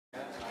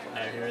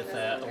here with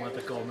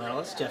Olympic gold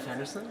medalist Jeff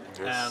Henderson.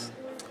 Yes.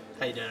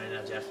 How you doing right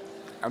now, Jeff?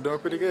 I'm doing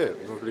pretty good.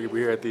 We're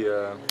here at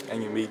the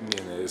annual meeting,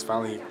 and it's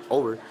finally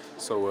over.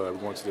 So we're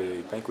going to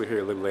the banquet here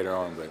a little later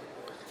on, but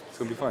it's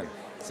gonna be fun.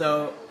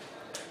 So,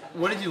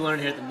 what did you learn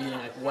here at the meeting?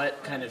 Like,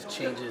 what kind of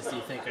changes do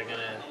you think are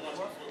gonna,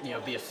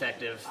 be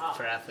effective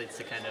for athletes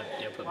to kind of,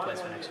 put in place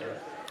for next year?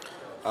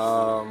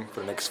 For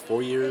the next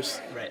 4 years.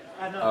 Right.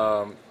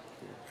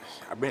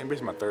 This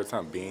is my third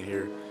time being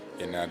here,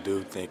 and I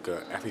do think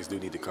athletes do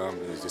need to come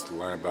and just to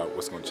learn about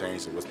what's going to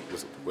change and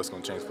what's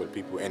going to change for the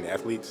people and the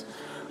athletes.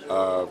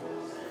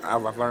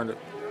 I've learned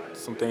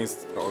some things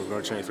that are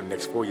going to change for the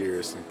next 4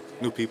 years. Some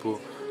new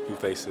people, new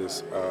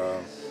faces,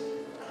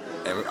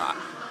 and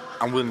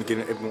I'm willing to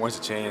give everyone a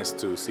chance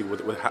to see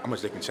how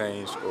much they can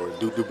change or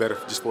do better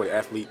just for the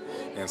athlete.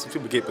 And some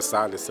people get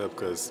beside themselves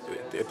because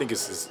I think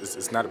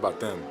it's not about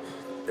them.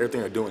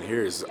 Everything they're doing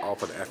here is all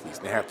for the athletes.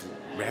 We have to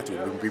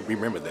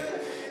remember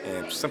that.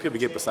 And some people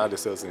get beside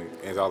themselves and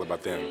it's all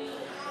about them.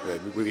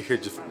 We're here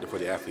just for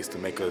the athletes to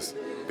make us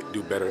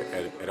do better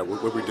at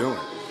what we're doing.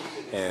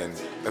 And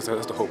that's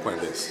the whole point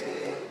of this.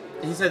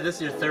 You said this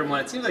is your third one.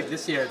 It seems like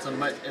this year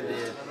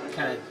the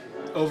kind of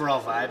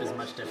overall vibe is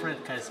much different.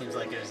 It kind of seems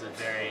like there's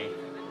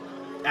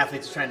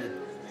athletes are trying to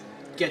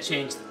get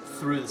change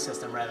through the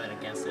system rather than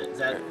against it. Does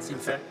that seem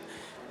fair?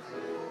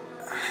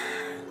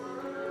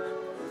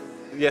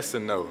 Yes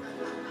and no.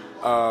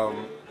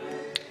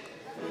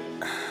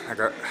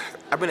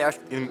 I've been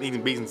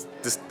in meetings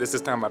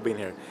this time I've been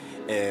here,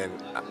 and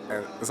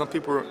some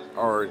people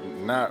are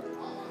not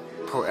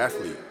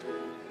pro-athlete.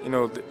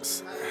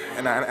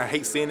 And I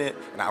hate seeing it,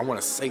 and I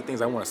want to say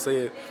things, I want to say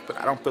it, but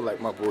I don't feel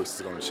like my voice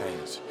is going to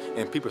change.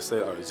 And people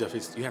say, "Oh, Jeff,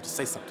 you have to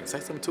say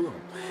something to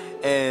him."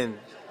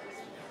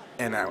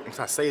 And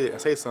I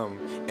say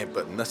something,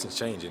 but nothing's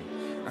changing.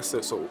 I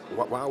said, so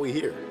why are we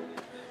here?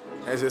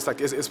 And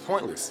it's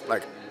pointless.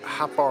 Like,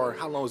 how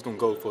long is it going to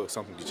go for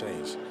something to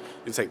change?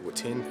 It take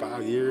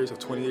 5 years or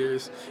 20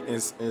 years,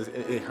 and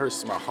it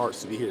hurts my heart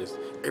to be here.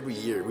 Every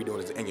year we're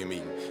doing this annual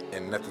meeting,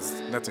 and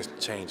nothing's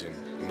changing.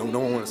 No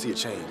one wants to see a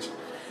change,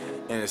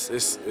 and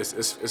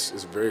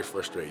it's very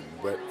frustrating.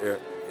 But it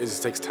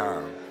just takes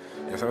time,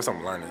 and so that's what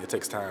I'm learning. It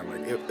takes time.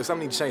 Like if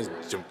something changes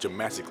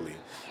dramatically,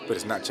 but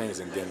it's not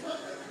changing, then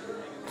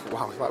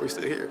why are we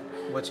still here?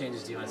 What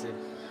changes do you want to see?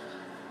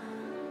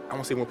 I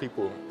want to see more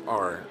people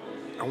are.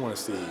 I want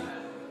to see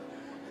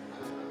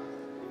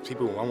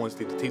people. I want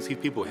to see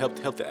people help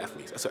the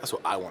athletes. That's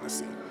what I want to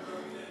see.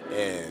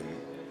 And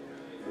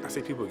I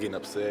see people getting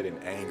upset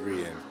and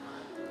angry, and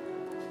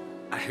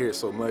I hear it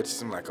so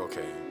much. I'm like,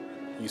 okay,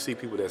 you see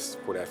people that's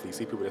for the athletes,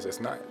 see people that's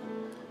not,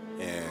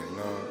 and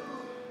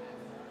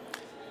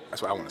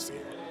that's what I want to see.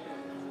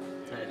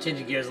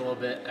 Changing gears a little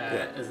bit,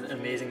 it was an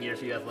amazing year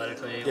for you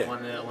athletically. Yeah.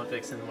 Won the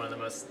Olympics and one of the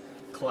most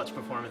clutch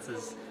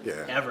performances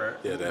ever.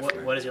 Yeah,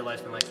 definitely. What has your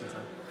life been like since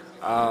then?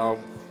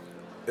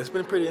 It's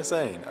been pretty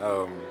insane.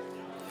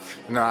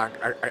 I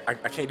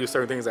can't do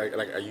certain things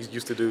like I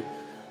used to do,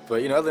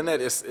 but other than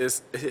that,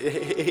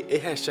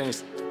 it has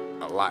changed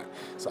a lot.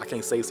 So I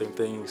can't say certain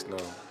things,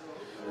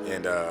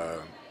 And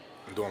I'm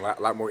doing a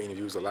lot more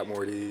interviews, a lot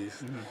more of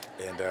these,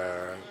 and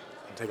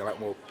I'm taking a lot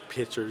more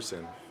pictures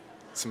and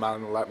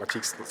smiling a lot. My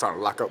cheeks starting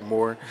to lock up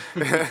more.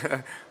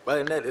 But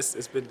other than that,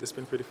 it's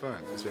been pretty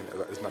fun. It's been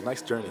a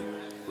nice journey,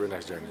 real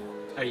nice journey.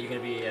 Are you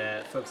going to be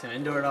focusing on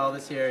indoor at all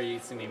this year? Or are you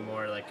going to be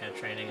more like kind of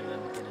training and then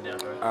getting into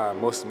outdoor?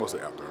 Mostly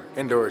outdoor.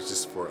 Indoor is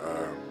just for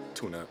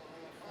tune-up.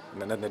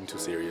 Nothing too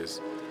serious.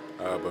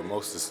 But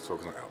most is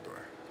focused on outdoor.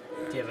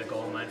 Yeah. Do you have a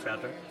goal in mind for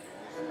outdoor?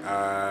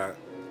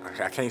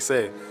 I can't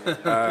say.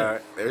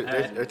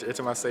 Every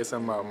time I say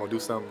something, I'm gonna do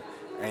something,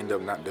 I end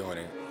up not doing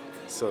it.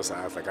 So I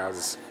was like,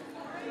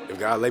 if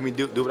God let me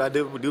do what I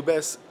do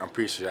best, I'm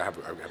pretty sure I have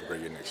a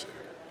great year next year.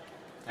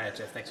 All right,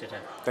 Jeff. Thanks for your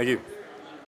time. Thank you.